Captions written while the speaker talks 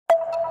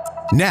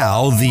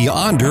Now, the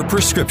Onder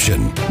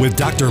prescription with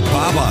Dr.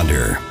 Bob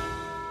Onder.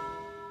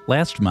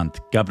 Last month,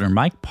 Governor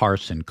Mike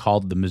Parson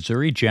called the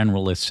Missouri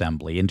General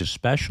Assembly into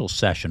special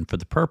session for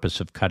the purpose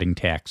of cutting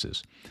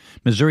taxes.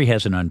 Missouri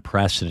has an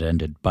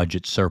unprecedented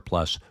budget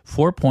surplus,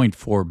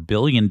 $4.4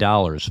 billion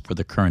for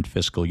the current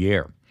fiscal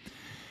year.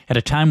 At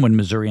a time when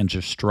Missourians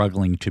are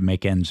struggling to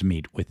make ends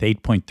meet with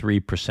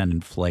 8.3%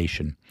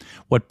 inflation,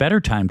 what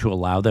better time to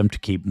allow them to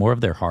keep more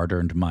of their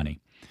hard-earned money?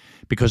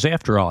 Because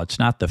after all, it's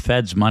not the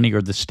Fed's money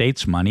or the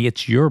state's money,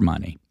 it's your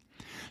money.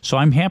 So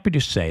I'm happy to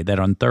say that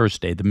on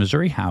Thursday, the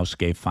Missouri House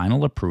gave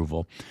final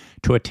approval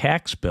to a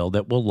tax bill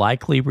that will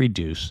likely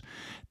reduce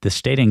the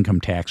state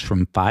income tax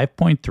from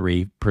 5.3%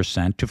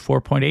 to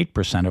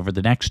 4.8% over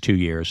the next 2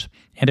 years,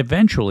 and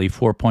eventually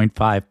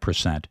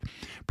 4.5%,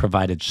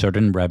 provided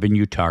certain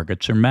revenue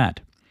targets are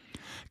met.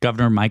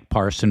 Governor Mike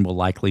Parson will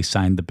likely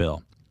sign the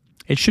bill.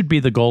 It should be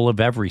the goal of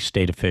every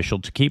state official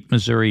to keep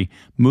Missouri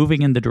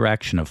moving in the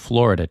direction of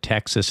Florida,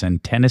 Texas,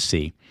 and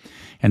Tennessee,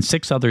 and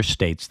 6 other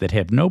states that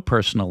have no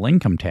personal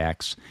income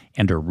tax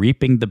and are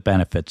reaping the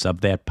benefits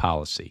of that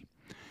policy.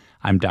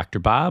 I'm Dr.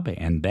 Bob,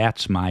 and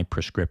that's my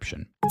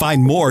prescription.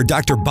 Find more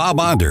Dr. Bob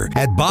Onder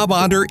at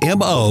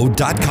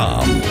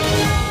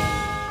bobondermo.com.